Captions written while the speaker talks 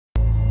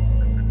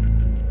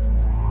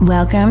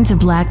Welcome to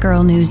Black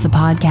Girl News, the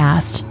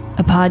podcast,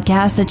 a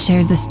podcast that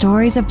shares the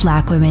stories of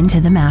Black women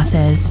to the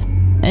masses.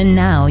 And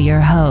now your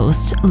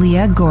host,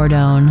 Leah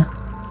Gordon.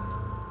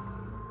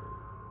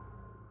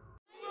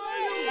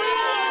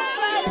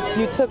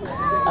 You took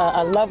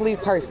a lovely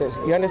person,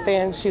 you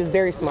understand? She was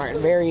very smart,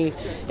 very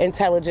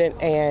intelligent,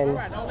 and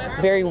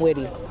very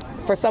witty.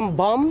 For some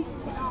bum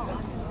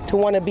to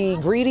want to be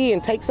greedy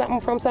and take something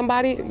from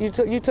somebody,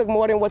 you took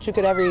more than what you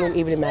could ever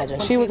even imagine.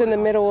 She was in the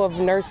middle of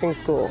nursing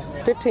school.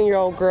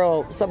 15-year-old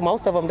girl, so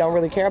most of them don't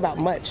really care about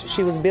much.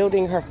 She was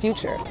building her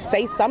future.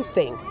 Say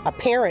something.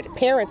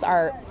 Parents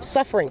are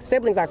suffering.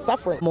 Siblings are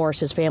suffering.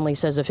 Morris's family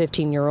says a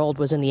 15-year-old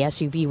was in the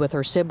SUV with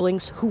her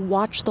siblings who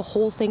watched the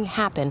whole thing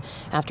happen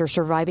after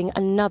surviving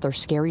another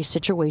scary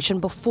situation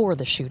before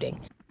the shooting.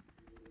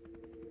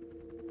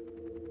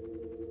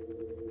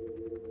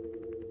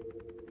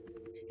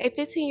 A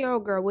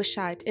 15-year-old girl was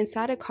shot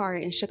inside a car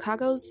in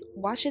Chicago's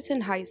Washington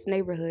Heights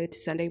neighborhood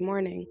Sunday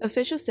morning.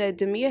 Officials said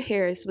Demea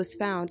Harris was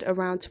found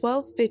around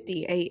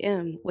 12:50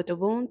 a.m. with a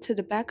wound to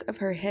the back of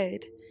her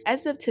head.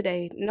 As of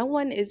today, no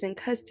one is in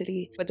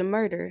custody for the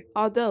murder.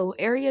 Although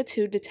Area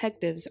 2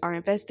 detectives are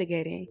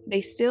investigating, they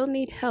still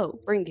need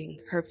help bringing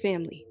her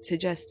family to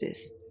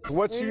justice.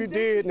 What you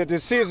did and the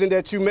decision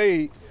that you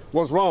made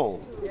was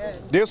wrong.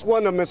 This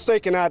wasn't a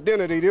mistaken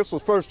identity, this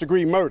was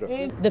first-degree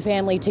murder. The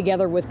family,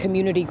 together with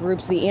community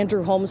groups, the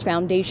Andrew Holmes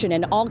Foundation,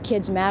 and All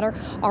Kids Matter,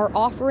 are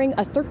offering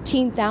a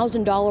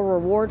 $13,000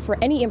 reward for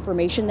any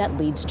information that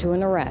leads to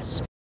an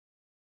arrest.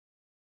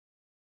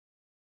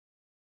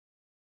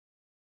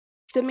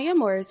 Demea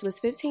Morris was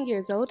 15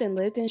 years old and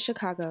lived in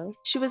Chicago.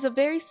 She was a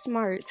very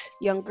smart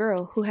young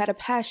girl who had a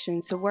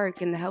passion to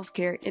work in the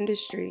healthcare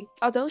industry.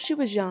 Although she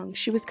was young,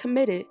 she was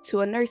committed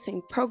to a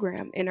nursing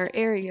program in her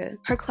area.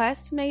 Her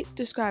classmates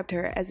described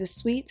her as a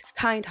sweet,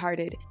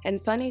 kind-hearted, and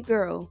funny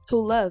girl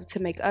who loved to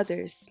make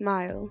others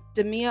smile.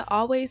 Demea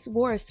always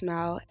wore a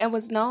smile and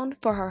was known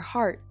for her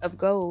heart of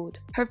gold.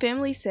 Her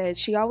family said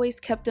she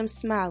always kept them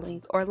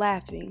smiling or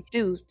laughing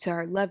due to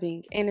her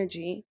loving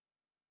energy.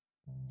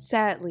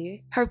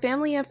 Sadly, her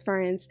family and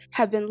friends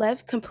have been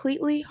left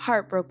completely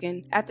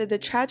heartbroken after the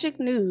tragic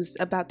news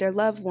about their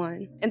loved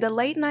one. In the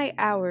late night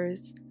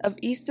hours of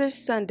Easter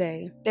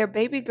Sunday, their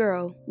baby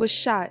girl was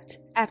shot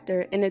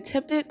after an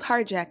attempted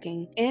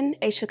carjacking in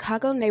a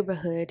Chicago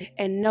neighborhood,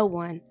 and no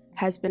one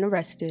has been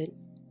arrested.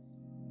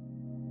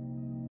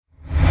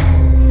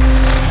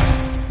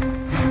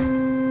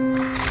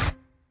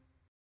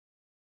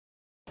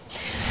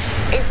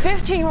 A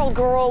 15-year-old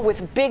girl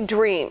with big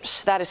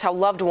dreams. That is how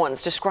loved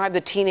ones describe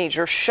the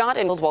teenager shot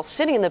and killed while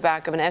sitting in the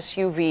back of an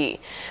SUV.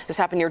 This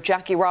happened near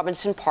Jackie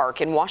Robinson Park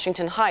in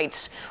Washington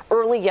Heights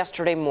early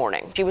yesterday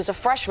morning. She was a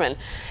freshman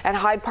at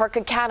Hyde Park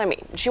Academy.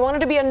 She wanted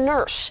to be a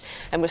nurse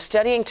and was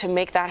studying to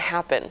make that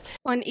happen.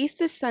 On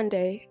Easter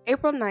Sunday,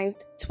 April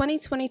 9th,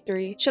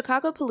 2023,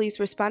 Chicago police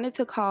responded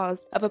to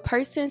calls of a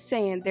person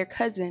saying their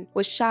cousin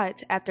was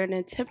shot after an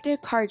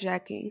attempted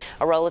carjacking.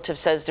 A relative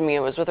says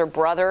Demea was with her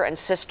brother and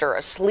sister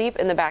asleep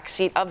in the back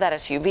seat of that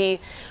SUV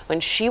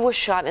when she was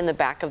shot in the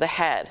back of the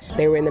head.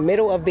 They were in the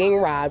middle of being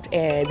robbed,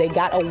 and they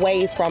got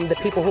away from the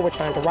people who were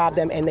trying to rob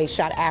them, and they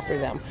shot after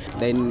them.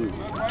 They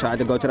tried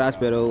to go to the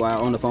hospital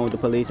while on the phone with the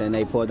police, and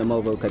they pulled them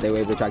over because they were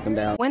able to track them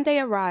down. When they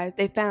arrived,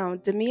 they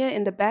found Demea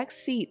in the back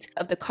seat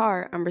of the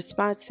car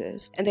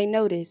unresponsive, and they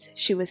noticed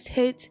she was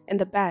hit in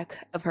the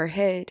back of her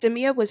head.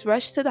 Demea was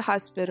rushed to the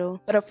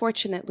hospital, but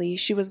unfortunately,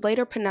 she was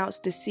later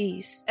pronounced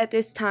deceased. At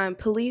this time,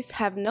 police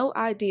have no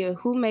idea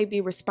who may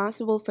be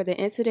responsible for the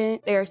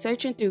incident. They are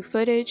searching through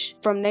footage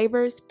from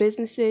neighbors,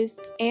 businesses,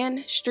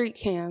 and street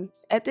cam.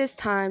 At this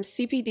time,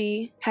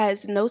 CPD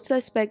has no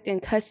suspect in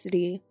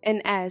custody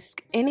and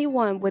asks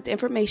anyone with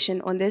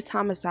information on this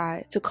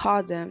homicide to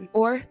call them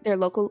or their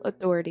local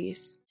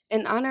authorities.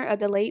 In honor of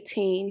the late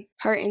teen,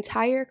 her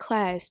entire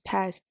class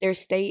passed their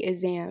state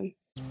exam.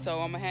 So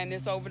I'm gonna hand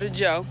this over to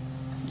Joe.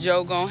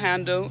 Joe gonna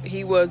handle,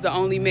 he was the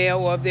only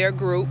male of their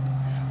group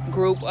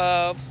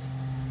of,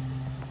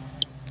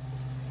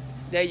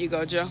 there you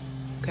go, Joe.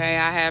 Okay,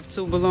 I have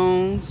 2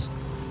 balloons.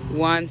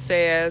 One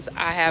says,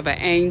 I have an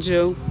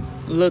angel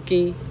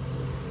looking.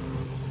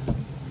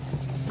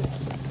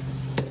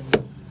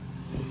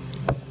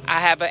 I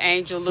have an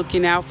angel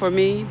looking out for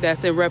me.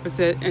 That's a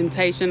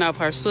representation of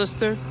her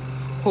sister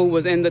who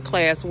was in the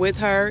class with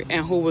her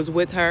and who was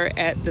with her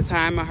at the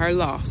time of her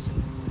loss.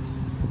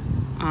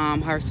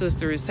 Her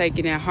sister is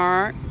taking it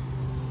hard,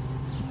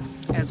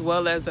 as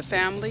well as the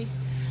family.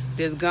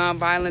 This gun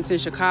violence in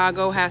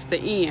Chicago has to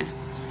end.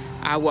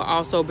 I will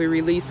also be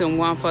releasing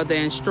one for the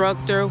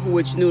instructor,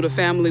 which knew the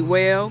family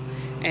well,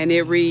 and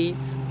it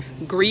reads,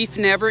 "Grief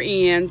never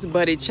ends,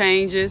 but it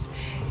changes.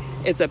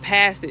 It's a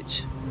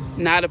passage,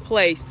 not a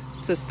place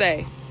to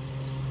stay.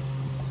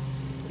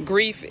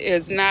 Grief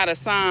is not a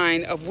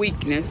sign of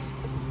weakness,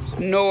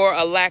 nor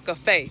a lack of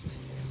faith.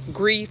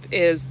 Grief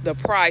is the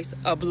price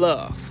of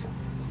love."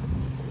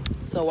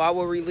 So I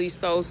will release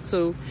those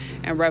 2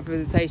 in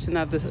representation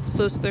of the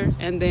sister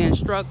and the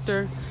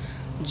instructor.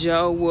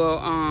 Joe will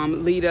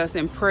lead us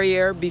in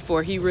prayer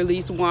before he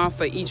releases one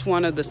for each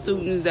one of the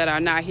students that are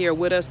not here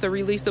with us to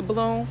release a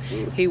balloon.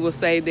 He will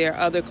say their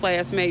other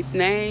classmates'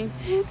 name,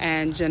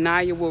 and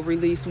Janiyah will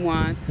release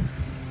one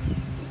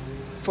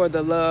for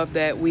the love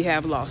that we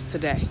have lost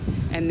today.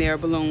 And their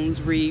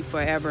balloons read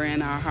forever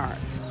in our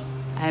hearts.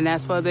 And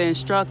that's for the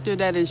instructor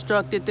that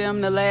instructed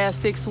them the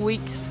last 6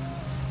 weeks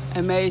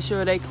and made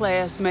sure their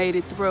class made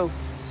it through.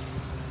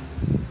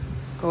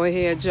 Go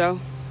ahead, Joe.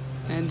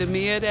 And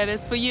Demea, that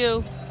is for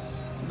you,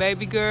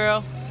 baby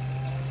girl,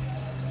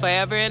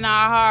 forever in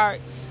our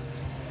hearts.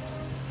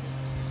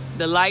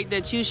 The light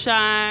that you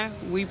shine,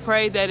 we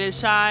pray that it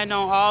shine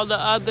on all the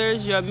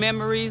others. Your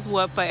memories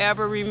will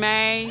forever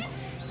remain.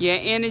 Your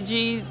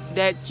energy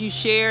that you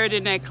shared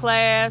in that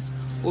class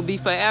will be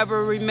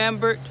forever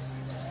remembered,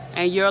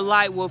 and your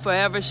light will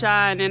forever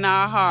shine in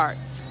our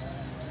hearts.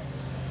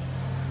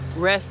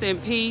 Rest in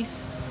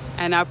peace,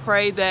 and I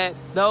pray that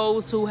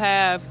those who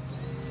have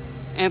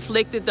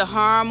inflicted the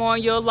harm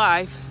on your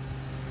life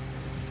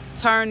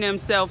turn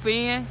themselves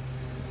in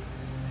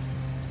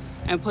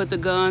and put the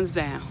guns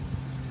down.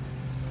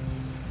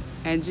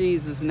 In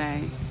Jesus'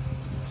 name,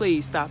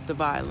 please stop the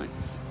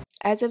violence.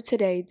 As of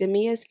today,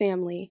 Demea's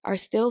family are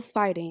still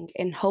fighting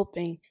and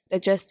hoping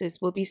that justice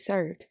will be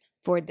served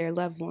for their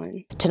loved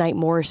one. Tonight,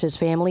 Morris's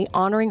family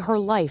honoring her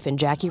life in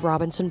Jackie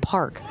Robinson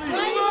Park.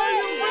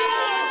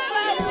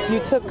 You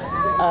took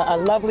a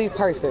lovely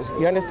person,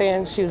 you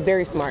understand? She was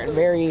very smart,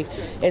 very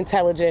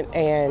intelligent,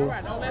 and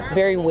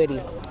very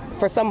witty.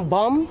 For some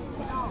bum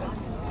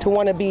to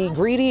want to be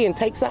greedy and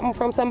take something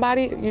from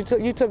somebody,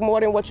 you took more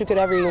than what you could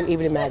ever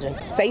even imagine.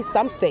 Say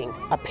something.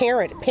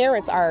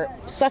 Parents are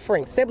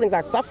suffering, siblings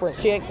are suffering.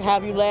 She'll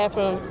have you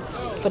laughing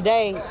for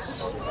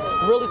days.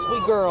 Really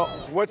sweet girl.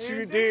 What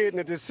you did and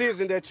the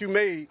decision that you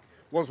made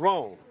was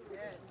wrong.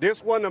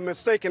 This wasn't a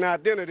mistaken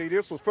identity,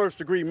 this was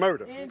first-degree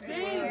murder.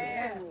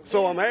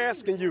 So I'm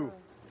asking you,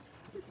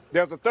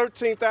 there's a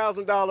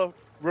 $13,000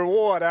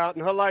 reward out,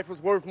 and her life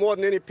is worth more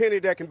than any penny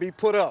that can be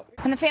put up.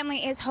 And the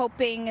family is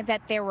hoping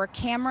that there were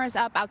cameras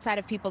up outside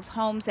of people's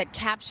homes that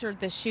captured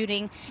the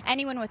shooting.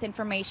 Anyone with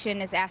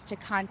information is asked to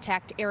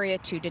contact Area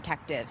 2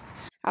 detectives.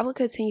 I will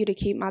continue to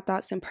keep my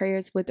thoughts and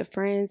prayers with the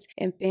friends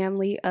and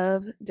family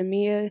of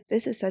Demea.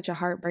 This is such a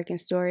heartbreaking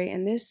story,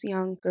 and this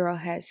young girl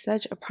has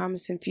such a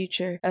promising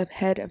future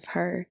ahead of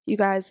her. You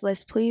guys,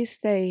 let's please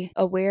stay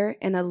aware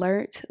and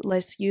alert.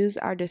 Let's use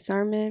our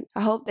discernment.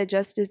 I hope that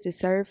justice is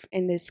served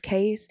in this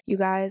case. You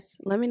guys,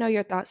 let me know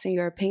your thoughts and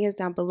your opinions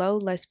down below.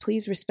 Let's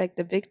please respect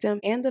the victim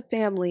and the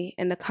family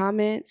in the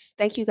comments.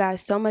 Thank you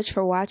guys so much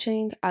for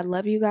watching. I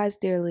love you guys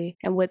dearly.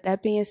 And with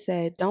that being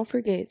said, don't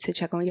forget to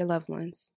check on your loved ones.